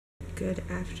Good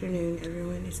afternoon,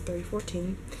 everyone. It's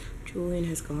 3:14. Julian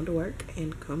has gone to work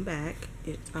and come back.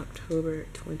 It's October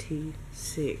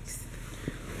 26th.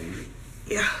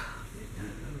 Yeah.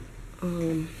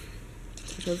 October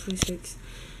 26th.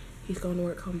 He's gone to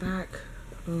work, come back.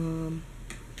 I'm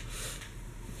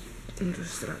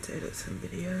just about to edit some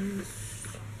videos.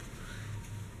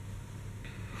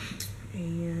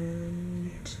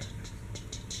 And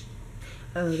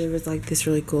there was like this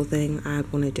really cool thing I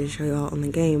wanted to show y'all on the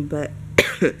game, but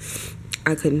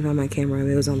I couldn't find my camera.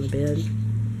 It was on the bed.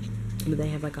 But they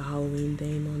have like a Halloween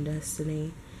theme on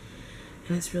Destiny,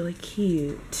 and it's really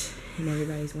cute. And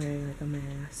everybody's wearing like a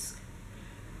mask.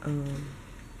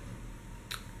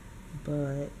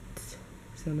 But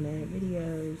so I'm gonna edit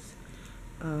videos.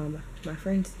 My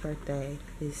friend's birthday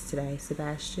is today,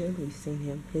 Sebastian. We've seen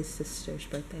him. His sister's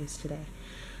birthday is today.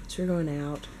 So we're going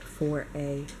out for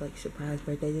a like surprise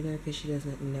birthday dinner because she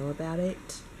doesn't know about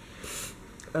it.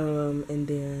 And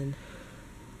then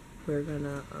we're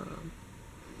gonna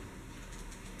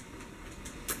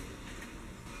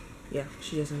yeah,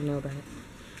 she doesn't know about it.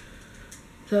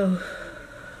 So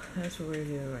that's what we're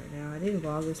doing right now. I didn't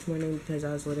vlog this morning because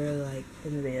I was literally like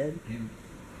in the bed.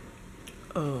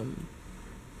 And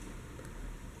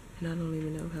I don't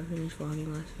even know if I finished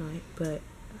vlogging last night, but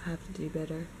I have to do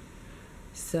better.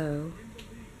 So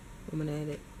I'm gonna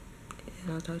edit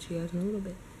and I'll talk to you guys in a little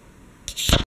bit.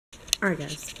 Alright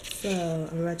guys, so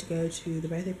I'm about to go to the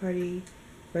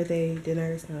birthday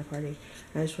dinner. It's not a party.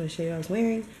 I just want to show you what I was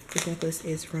wearing. This necklace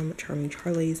is from Charming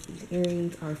Charlie's. These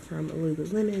earrings are from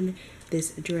Lululemon.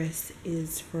 This dress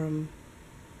is from,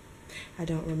 I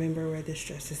don't remember where this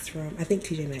dress is from. I think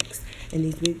TJ Maxx. And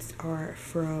these boots are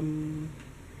from,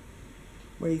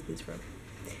 where are these boots from?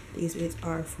 These boots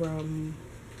are from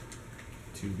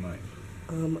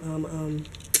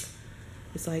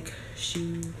it's like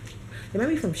shoe, it might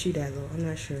be from Shoe Dazzle, I'm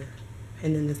not sure.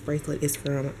 And then this bracelet is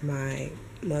from my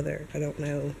mother. I don't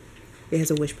know, it has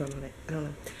a wishbone on it, I don't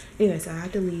know. Anyway, so I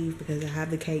have to leave because I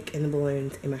have the cake and the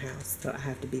balloons in my house, so I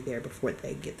have to be there before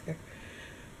they get there.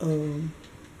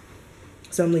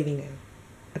 So I'm leaving now.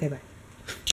 Okay, bye.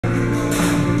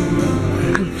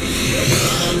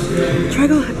 Try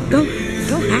go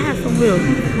hide from Will.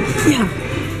 Yeah,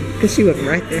 because she was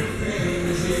right there.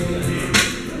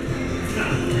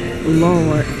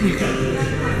 Lord.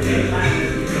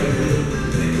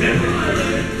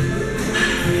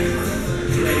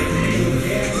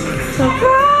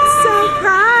 Surprise!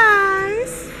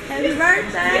 Surprise! Happy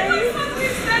birthday!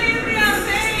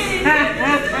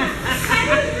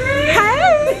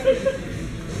 Hey!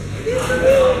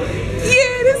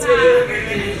 Yeah, this for you.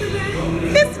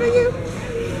 This for you.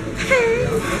 Hey!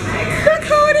 Look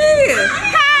who it is!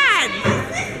 Hide!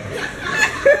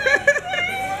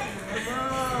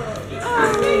 Oh,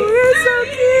 you're so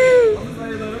cute.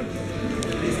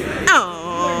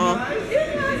 Aww.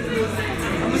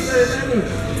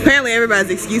 Apparently everybody's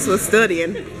excuse was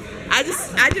studying. I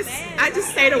just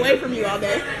stayed away from you all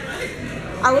day.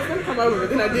 I was gonna come over, but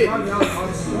then I didn't.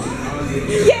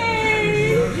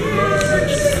 Yay!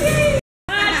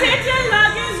 Attention,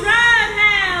 Logan's Ride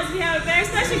House. We have a very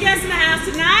special guest in the house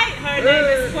tonight. Her name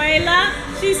is Quayla.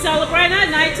 She's celebrating her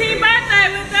 19th birthday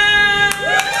with us.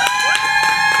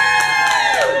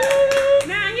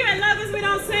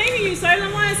 You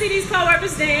certainly want to see these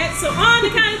co-workers dance. So on the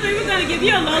count of three, we're going to give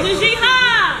you a Logan's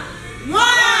Jihad. 1,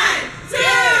 2,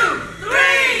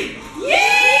 3, yeehaw!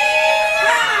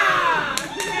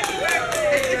 Happy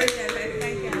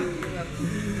birthday.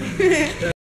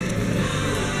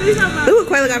 Ooh,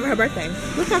 Quayla got for her birthday.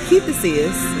 Look how cute this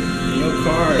is. No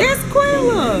card. That's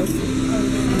Quayla.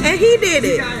 And he did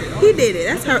it. He did it.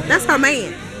 That's her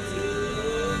man.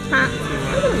 Huh?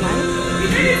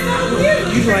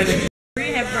 You like it?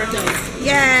 Happy birthday.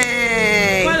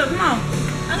 Yay! Quayla, come on.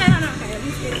 Okay, hold on. Okay, let me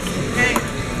get it.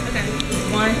 Okay.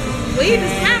 One. Well, you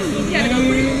just have me. You gotta go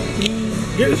quick.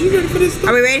 Yeah, you ready for this stuff?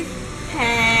 Are we ready?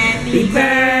 Happy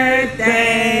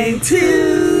birthday to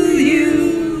you.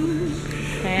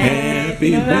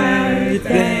 Happy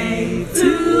birthday to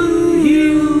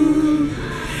you.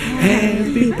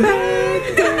 Happy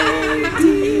birthday,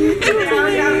 dear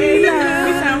Quayla.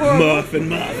 Muffin.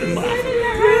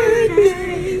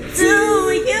 To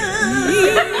you.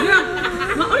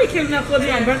 My only came up for me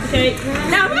on birthday cake.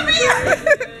 No,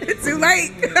 It's too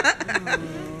late.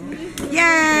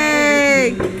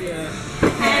 Yay!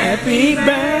 Happy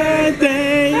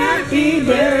birthday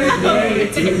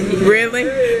to you. Really?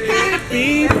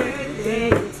 Happy birthday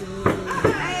to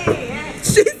you.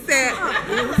 She said.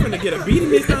 We're gonna get a beat in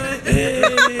this time.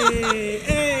 Hey.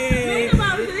 Think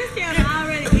about it, this camera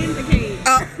already in the cake.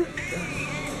 Oh.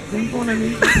 Don't point at me.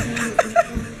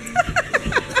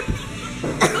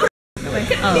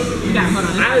 Oh, you got hold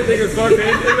on. I didn't think it was fucking. It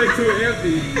looked too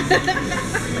empty.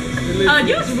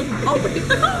 You was open the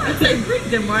card. They read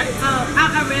them, right? I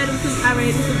read them too. I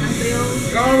read them to myself.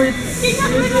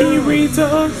 Can you read to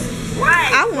us?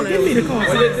 Right. I want to Give me the card.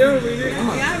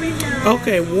 Yeah, I read them.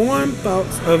 Okay, warm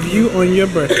thoughts of you on your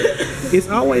birthday. It's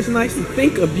always nice to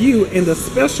think of you and the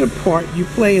special part you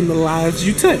play in the lives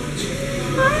you touch.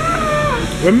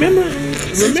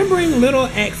 Remembering little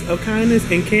acts of kindness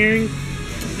and caring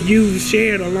you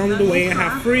shared along the way and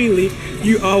how freely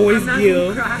you always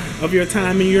give of your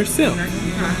time and yourself.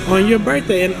 On your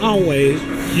birthday and always,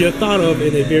 you're thought of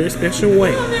in a very special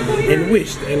way and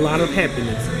wished a lot of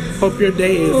happiness. Hope your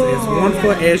day is as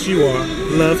wonderful as you are.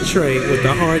 Love, Trey, with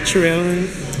the heart trailing.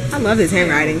 I love his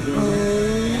handwriting.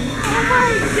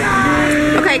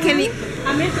 Okay, can you?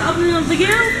 I meant to open them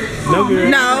again. No, girl.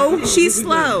 No, she's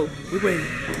slow. We wait.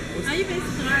 Are you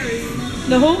basically sorry?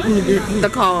 The who? The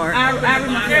card. I remember.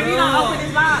 Girl, you don't open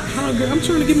this box. Hold on, girl. I'm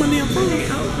trying to get my damn phone.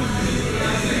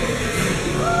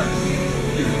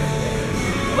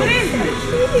 What is it?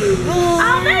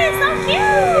 Oh, that is so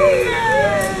cute.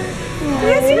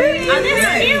 That's really Oh, this is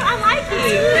cute. I like it.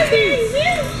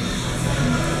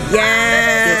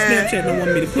 Yeah. Snapchat don't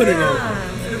want me to put it on.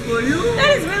 That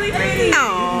is really pretty. Aw.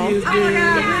 Oh my God,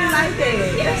 I really like that.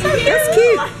 That's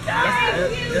cute.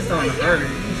 That's on the earth.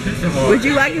 Would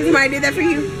you like if somebody did that for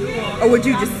you? Or would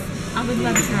you just... I would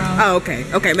love it, girl. Oh, okay.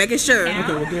 Okay, making sure.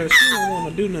 Okay, well, girl, she don't want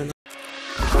to do nothing.